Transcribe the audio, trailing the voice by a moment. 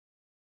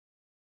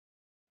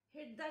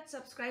Hit that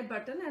subscribe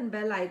button and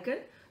bell icon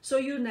so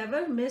you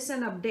never miss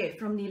an update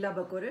from Neela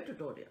Bakore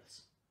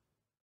tutorials.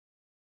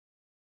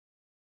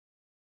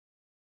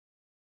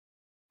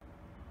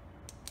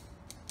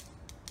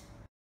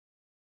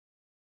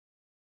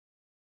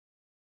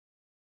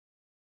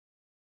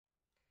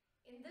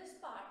 In this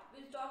part,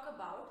 we'll talk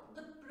about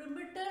the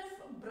primitive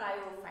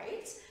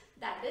bryophytes,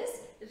 that is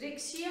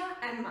Riccia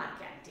and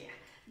Marchantia.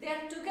 They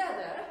are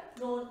together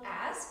known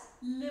as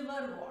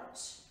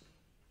liverworts.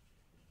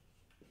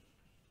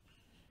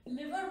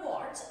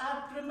 Liverworts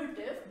are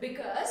primitive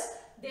because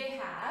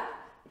they have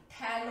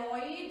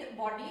thalloid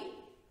body.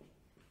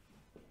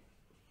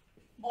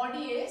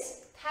 Body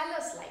is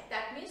thallus-like.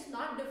 That means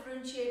not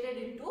differentiated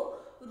into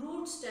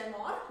root, stem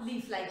or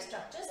leaf-like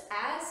structures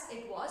as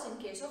it was in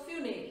case of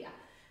Funaria.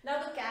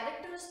 Now the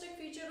characteristic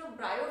feature of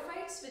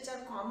bryophytes which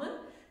are common,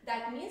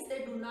 that means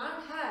they do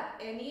not have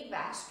any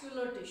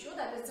vascular tissue,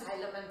 that is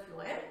xylem and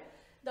phloem.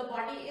 The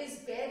body is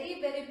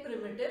very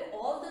primitive.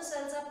 All the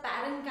cells are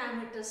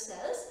parenchymatous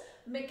cells.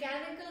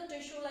 Mechanical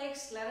tissue like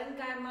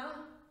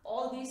sclerenchyma,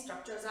 all these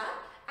structures are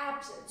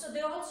absent. So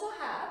they also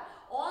have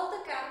all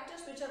the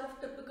characters which are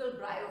of typical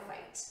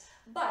bryophytes.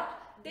 But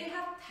they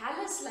have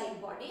thallus-like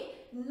body,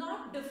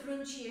 not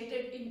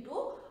differentiated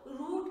into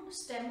root,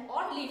 stem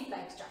or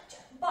leaf-like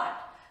structure. But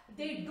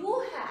they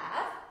do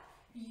have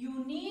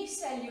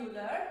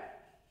unicellular,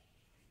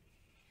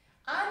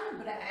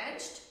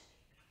 unbranched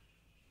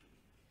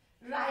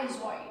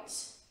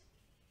rhizoids.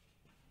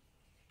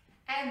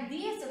 And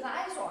these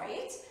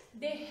rhizoids,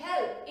 they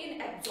help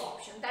in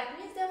absorption. That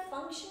means they are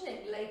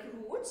functioning like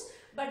roots,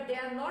 but they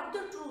are not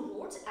the true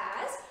roots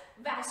as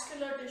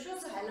vascular tissue,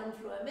 xylem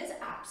phloem is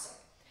absent.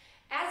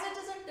 As it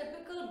is a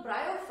typical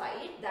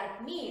bryophyte,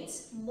 that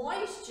means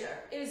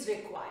moisture is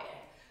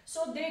required.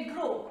 So they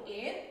grow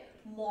in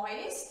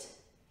moist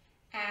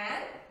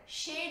and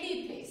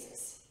shady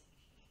places.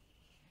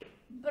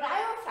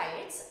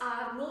 Bryophytes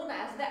are known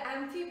as the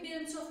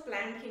amphibians of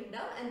plant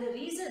kingdom, and the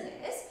reason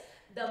is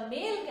the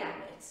male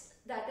gametes,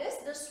 that is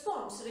the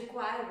sperms,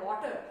 require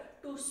water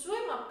to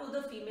swim up to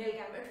the female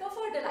gamete for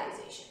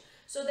fertilization.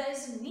 So there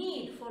is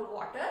need for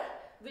water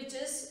which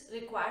is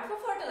required for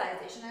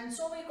fertilization, and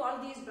so we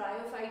call these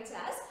bryophytes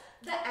as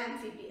the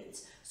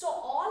amphibians. So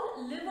all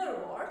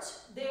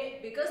liverworts,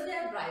 because they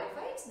are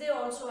bryophytes, they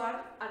also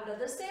are under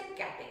the same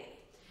category.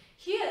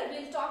 Here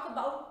we'll talk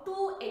about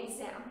two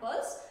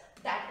examples,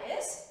 that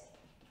is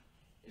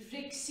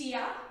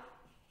Riccia.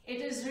 It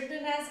is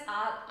written as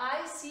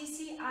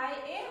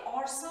R-I-C-C-I-A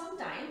or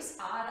sometimes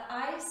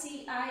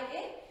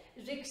R-I-C-I-A,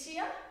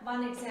 Riccia,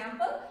 one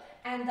example,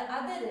 and the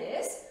other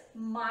is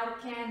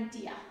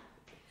Marchantia.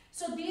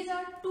 So these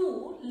are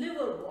two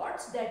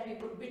liverworts that we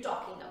would be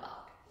talking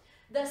about.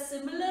 The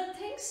similar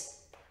things,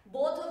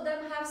 both of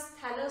them have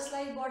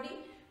thallus-like body,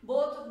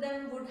 both of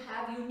them would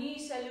have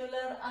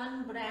unicellular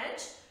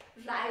unbranched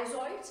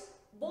rhizoids,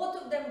 both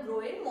of them grow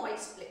in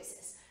moist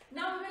places.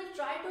 Now we will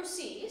try to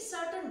see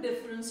certain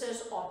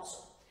differences also.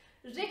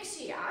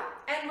 Riccia,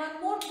 and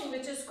one more thing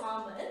which is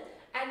common,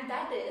 and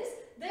that is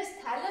this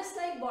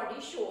thallus-like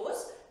body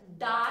shows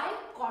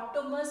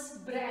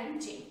dichotomous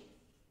branching.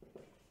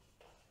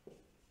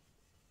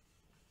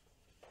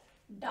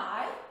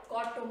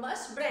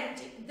 Dichotomous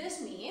branching. This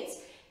means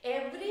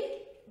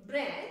every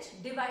branch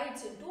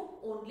divides into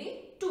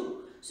only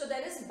two. So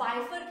there is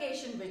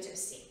bifurcation which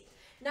is seen.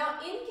 Now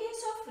in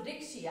case of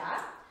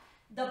Riccia,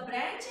 the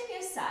branching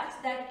is such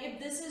that if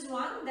this is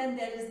one, then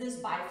there is this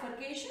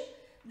bifurcation.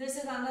 This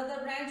is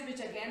another branch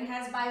which again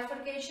has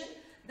bifurcation.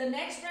 The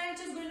next branch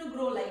is going to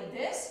grow like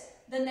this.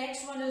 The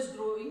next one is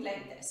growing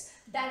like this.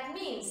 That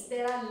means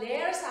there are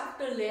layers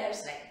after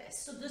layers like this.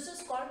 So this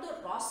is called the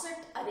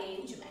rosette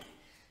arrangement.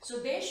 So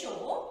they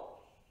show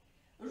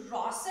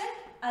rosette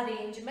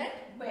arrangement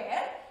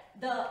where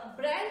the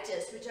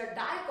branches which are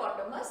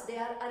dichotomous, they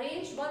are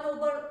arranged one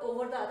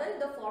over the other in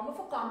the form of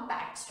a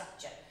compact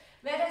structure.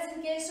 Whereas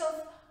in case of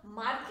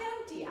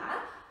Marchantia,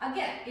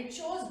 again it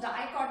shows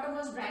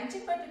dichotomous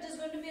branching, but it is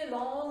going to be a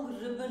long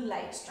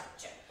ribbon-like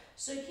structure.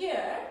 So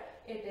here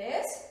it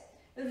is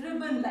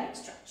ribbon-like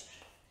structure.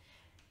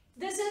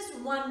 This is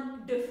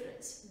one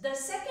difference. The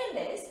second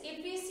is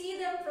if we see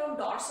them from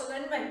dorsal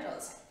and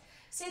ventral side.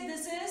 Say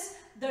this is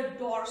the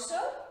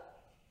dorsal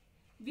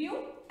view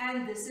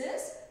and this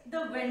is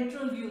the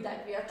ventral view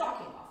that we are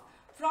talking of.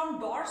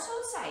 From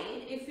dorsal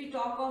side, if we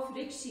talk of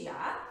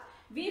Riccia,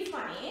 we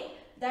find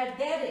that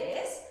there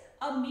is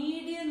a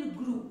median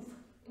groove,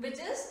 which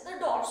is the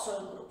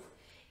dorsal groove.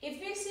 If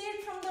we see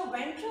it from the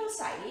ventral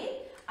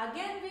side,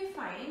 again we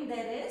find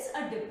there is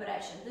a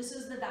depression. This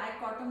is the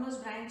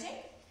dichotomous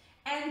branching,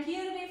 and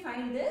here we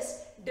find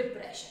this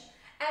depression.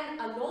 And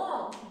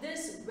along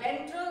this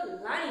ventral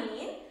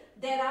line,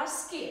 there are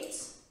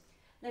scales.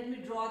 Let me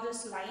draw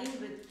this line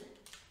with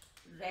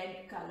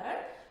red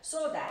color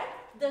so that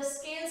the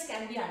scales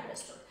can be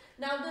understood.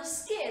 Now the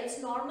scales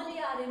normally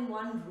are in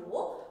one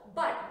row,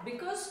 but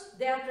because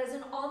they are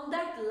present on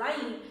that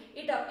line,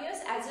 it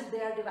appears as if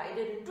they are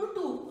divided into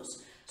two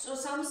rows. So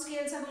some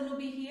scales are going to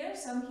be here,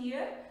 some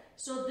here.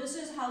 So this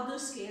is how the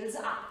scales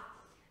are.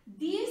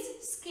 These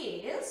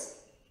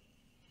scales,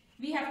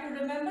 we have to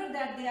remember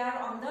that they are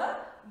on the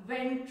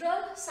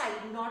ventral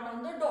side, not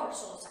on the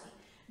dorsal side.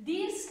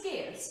 These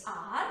scales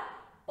are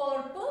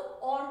purple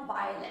or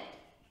violet.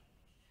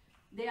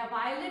 They are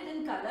violet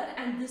in color,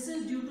 and this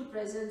is due to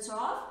presence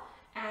of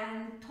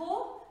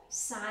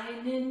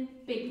anthocyanin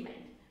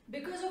pigment.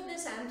 Because of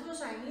this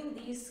anthocyanin,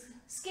 these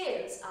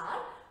scales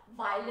are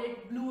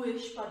violet,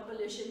 bluish,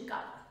 purplish in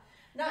color.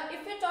 Now,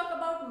 if we talk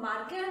about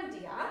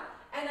Marchantia,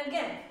 and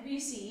again we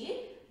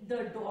see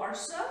the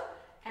dorsal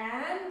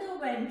and the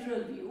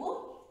ventral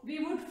view, we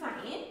would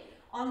find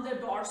on the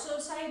dorsal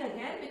side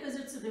again, because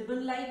it's a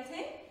ribbon-like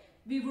thing,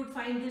 we would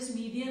find this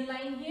median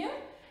line here,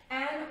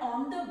 and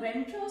on the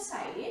ventral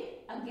side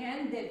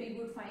again there we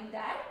would find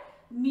that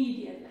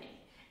median line,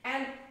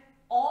 and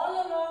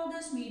all along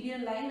this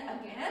median line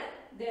again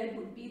there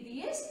would be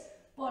these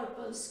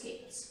purple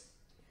scales.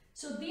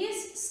 So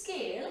these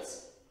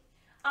scales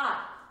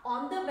are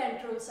on the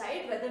ventral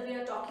side, whether we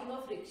are talking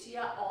of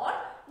Riccia or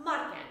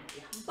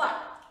Marchantia. But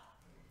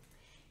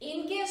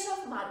in case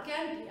of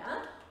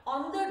Marchantia,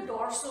 on the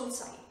dorsal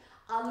side,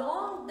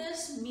 along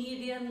this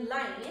median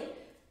line,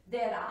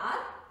 there are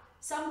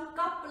some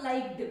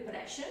cup-like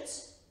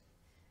depressions.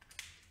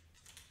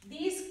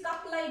 These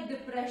cup-like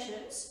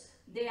depressions,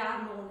 they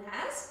are known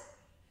as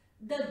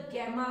the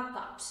gamma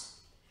cups.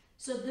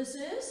 So this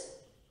is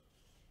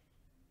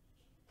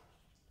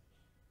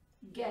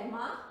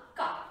gamma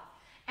cup.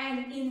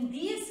 And in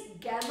these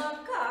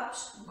gamma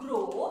cups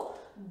grow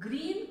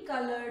green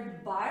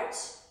colored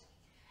buds,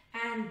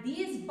 and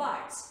these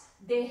buds,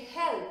 they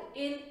help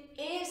in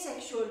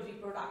asexual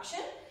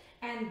reproduction,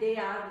 and they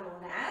are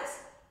known as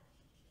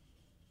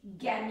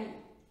gamete.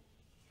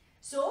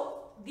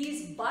 So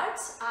these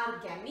buds are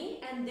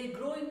gamete and they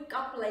grow in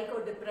cup-like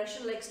or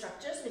depression-like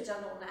structures which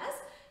are known as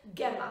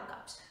gamma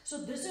cups.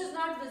 So this is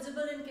not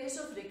visible in case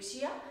of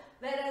Riccia,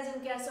 whereas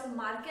in case of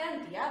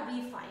Marchantia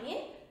we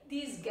find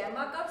these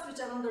gamma cups which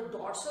are on the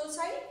dorsal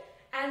side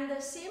and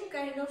the same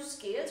kind of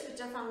scales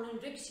which are found in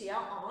Riccia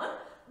on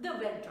the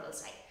ventral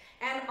side.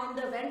 And on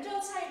the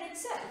ventral side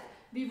itself,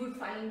 we would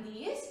find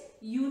these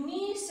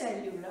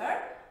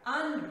unicellular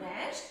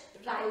unbranched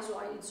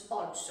rhizoids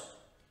also.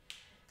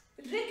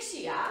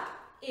 Riccia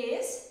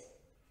is,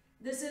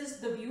 this is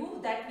the view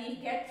that we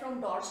get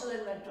from dorsal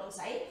and ventral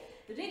side.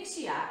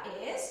 Riccia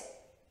is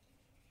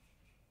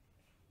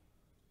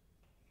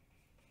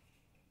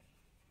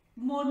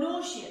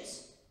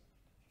monoecious.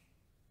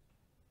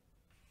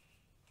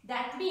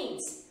 That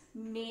means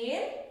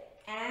male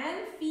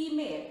and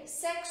female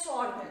sex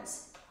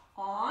organs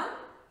on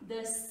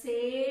the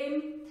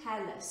same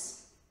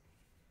thallus.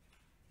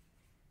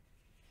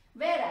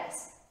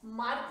 Whereas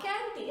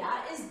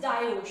Marchantia is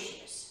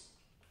dioecious.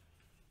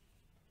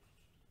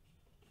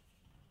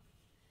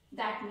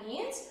 That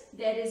means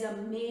there is a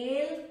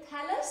male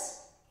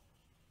thallus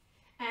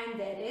and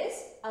there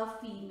is a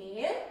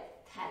female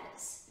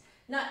thallus.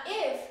 Now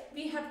if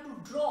we have to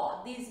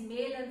draw these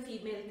male and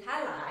female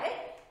thalli,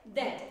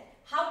 then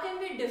how can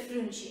we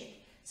differentiate?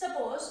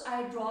 Suppose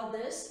I draw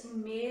this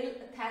male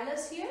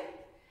thallus here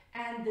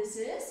and this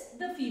is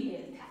the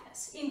female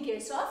thallus in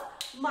case of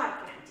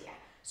Marchantia.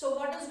 So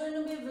what is going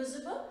to be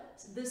visible?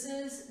 This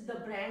is the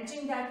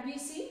branching that we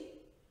see.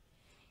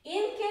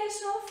 In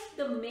case of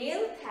the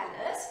male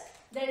thallus,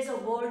 there is a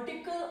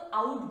vertical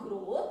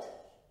outgrowth.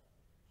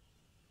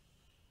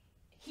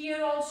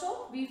 Here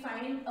also we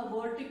find a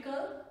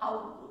vertical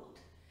outgrowth.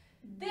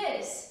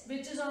 This,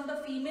 which is on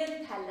the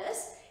female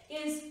thallus,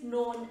 is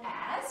known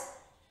as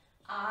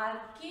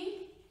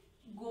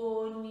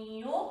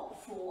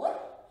archegoniophore,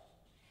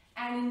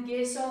 and in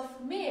case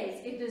of males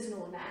it is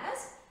known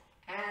as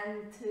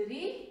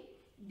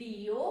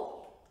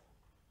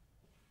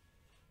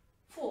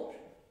anthridiophore.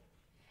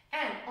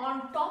 And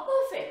on top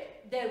of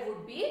it there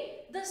would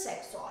be the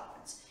sex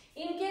organs.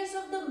 In case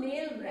of the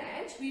male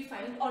branch we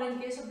find, or in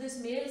case of this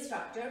male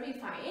structure, we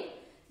find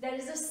there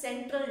is a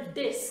central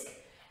disc,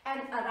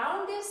 and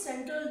around this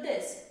central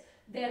disc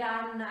there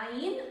are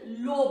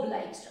 9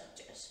 lobe-like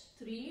structures.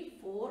 3,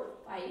 4,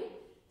 5,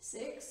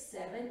 6,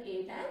 7,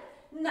 8 and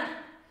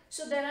 9.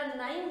 So there are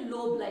 9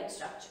 lobe-like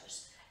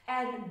structures,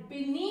 and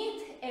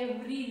beneath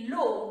every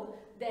lobe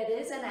there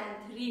is an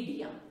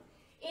antheridium.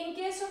 In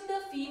case of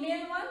the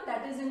female one,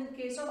 that is in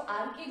case of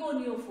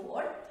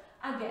archegoniophore,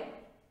 again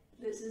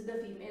this is the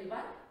female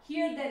one.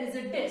 Here there is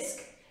a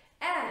disc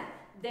and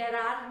there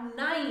are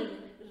 9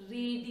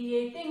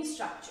 radiating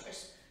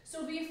structures.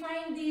 So we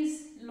find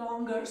these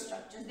longer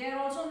structures. They are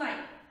also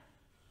 9.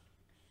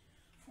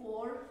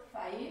 4,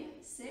 5,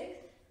 6,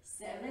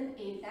 7,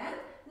 8 and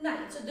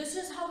 9. So this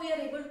is how we are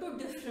able to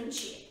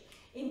differentiate.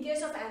 In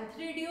case of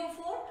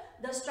anthridiophore,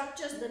 the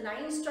structures, the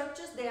 9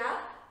 structures, they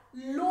are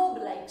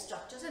lobe-like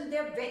structures and they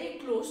are very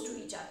close to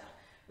each other.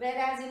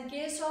 Whereas in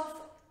case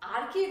of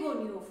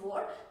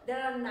archegoniophore,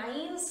 there are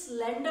 9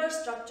 slender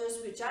structures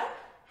which are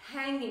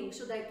hanging,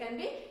 so that can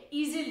be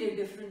easily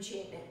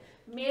differentiated,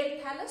 male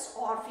thallus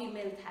or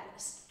female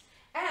thallus.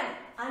 And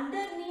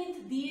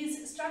underneath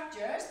these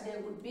structures there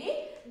would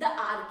be the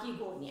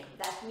archegonium,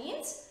 that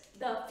means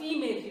the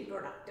female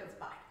reproductive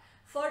part.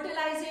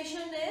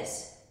 Fertilization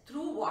is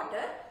through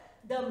water.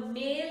 The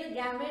male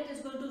gamete is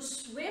going to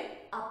swim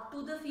up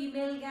to the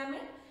female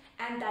gamete,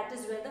 and that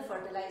is where the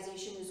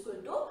fertilization is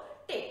going to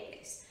take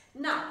place.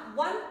 Now,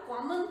 one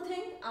common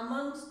thing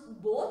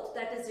amongst both,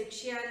 that is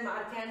Riccia and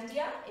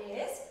Marchantia,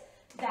 is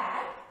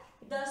that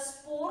the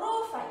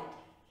sporophyte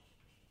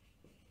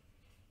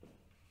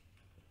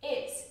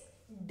is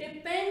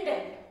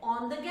dependent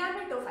on the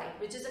gametophyte,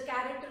 which is a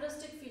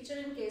characteristic feature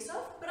in case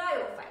of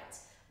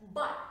bryophytes.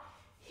 But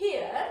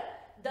here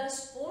the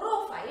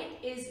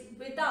sporophyte is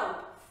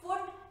without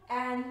foot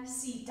and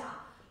seta.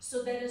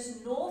 So there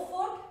is no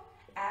foot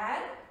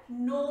and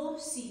no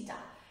seta.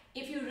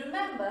 If you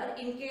remember,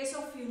 in case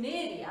of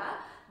Funaria,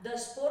 the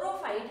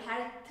sporophyte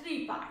had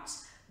three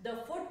parts.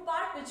 The foot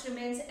part, which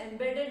remains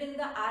embedded in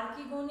the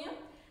archegonium,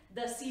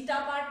 the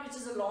seta part, which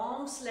is a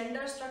long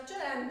slender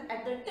structure, and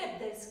at the tip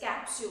there is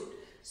capsule.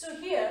 So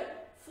here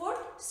foot,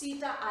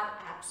 seta are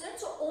absent,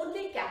 so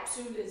only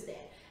capsule is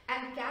there,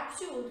 and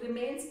capsule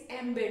remains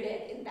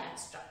embedded in that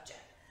structure.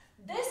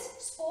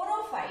 This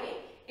sporophyte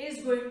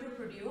is going to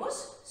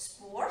produce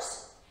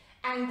spores,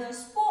 and the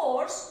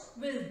spores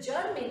will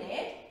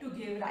germinate to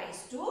give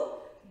rise to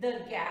the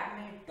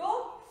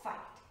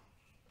gametophyte.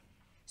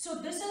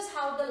 So this is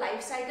how the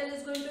life cycle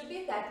is going to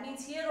be. That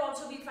means here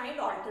also we find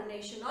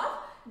alternation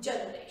of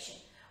generation.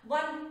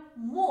 One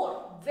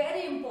more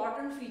very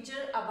important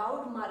feature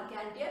about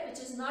Marchantia, which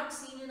is not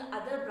seen in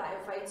other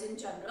bryophytes in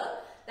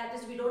general, that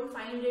is, we don't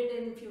find it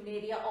in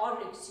Funaria or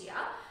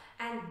Riccia,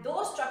 and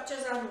those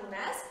structures are known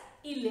as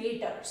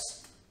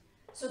elaters.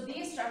 So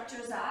these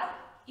structures are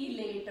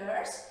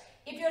elaters.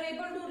 If you are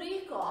able to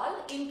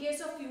recall, in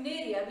case of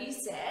Funaria, we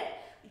said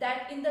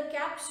that in the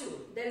capsule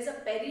there is a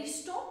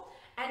peristome,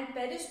 and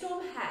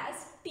peristome has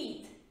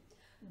teeth.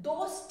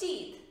 Those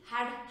teeth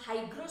had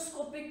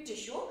hygroscopic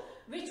tissue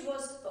which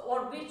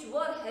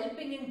were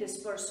helping in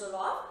dispersal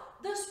of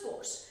the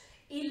spores.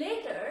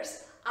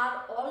 Elaters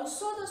are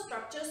also the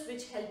structures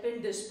which help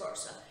in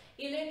dispersal.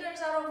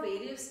 Elaters are of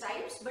various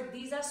types, but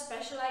these are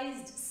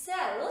specialized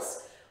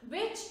cells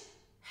which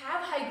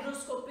have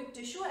hygroscopic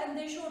tissue, and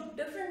they show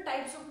different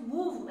types of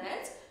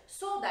movements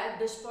so that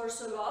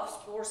dispersal of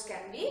spores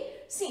can be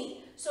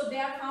seen. So they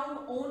are found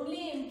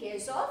only in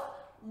case of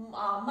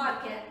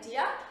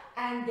Marchantia,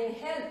 and they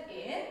help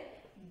in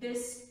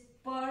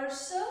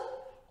dispersal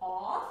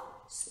of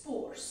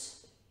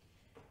spores.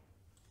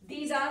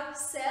 These are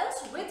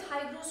cells with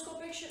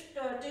hygroscopic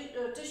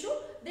tissue.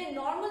 They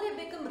normally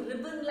become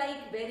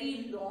ribbon-like,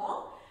 very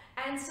long,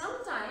 and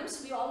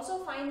sometimes we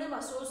also find them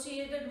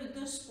associated with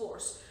the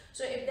spores.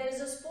 So if there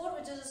is a spore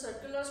which is a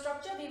circular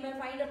structure, we may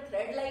find a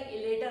thread-like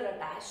elater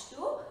attached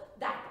to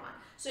that one.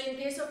 So in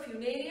case of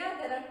Funaria,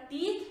 there are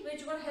teeth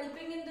which were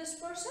helping in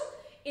dispersal.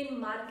 In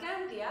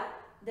Marchantia,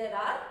 there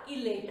are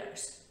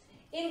elaters.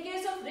 In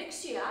case of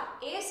Riccia,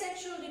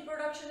 asexual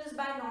reproduction is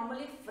by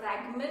normally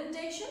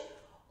fragmentation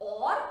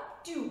or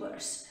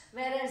tubers,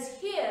 whereas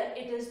here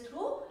it is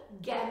through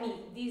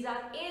gamete. These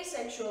are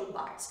asexual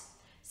buds.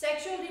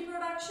 Sexual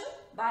reproduction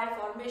by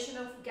formation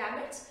of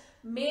gametes.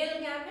 Male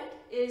gamete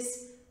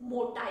is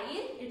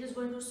motile. It is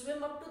going to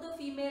swim up to the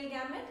female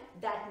gamete.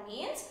 That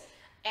means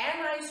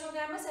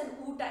anisogamous and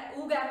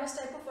oogamous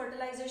type of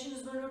fertilization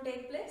is going to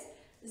take place.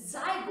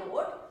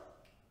 Zygote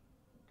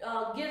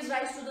gives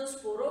rise to the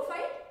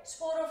sporophyte.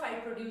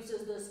 Sporophyte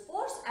produces the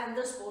spores, and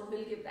the spore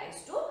will give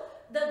rise to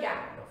the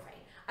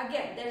gametophyte.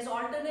 Again, there is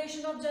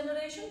alternation of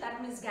generation.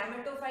 That means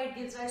gametophyte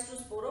gives rise to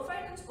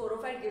sporophyte, and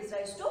sporophyte gives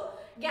rise to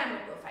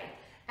gametophyte.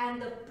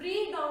 And the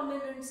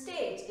predominant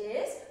stage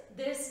is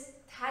this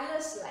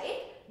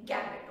thallus-like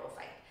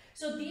gametophyte.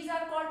 So these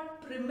are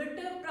called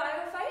primitive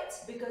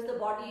bryophytes because the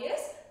body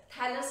is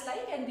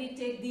thallus-like, and we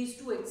take these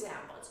two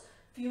examples.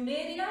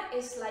 Funaria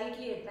is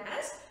slightly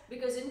advanced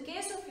because in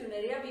case of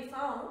Funaria, we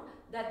found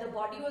that the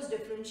body was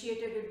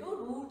differentiated into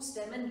root,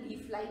 stem and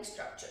leaf-like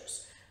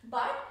structures.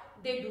 But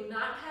they do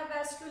not have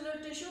vascular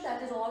tissue,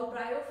 that is all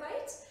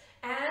bryophytes,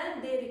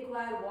 and they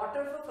require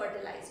water for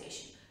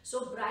fertilization.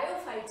 So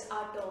bryophytes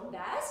are termed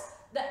as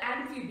the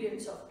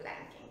amphibians of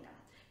plant kingdom.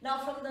 Now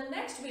from the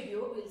next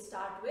video, we'll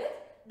start with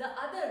the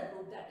other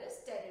group, that is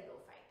pteridophytes.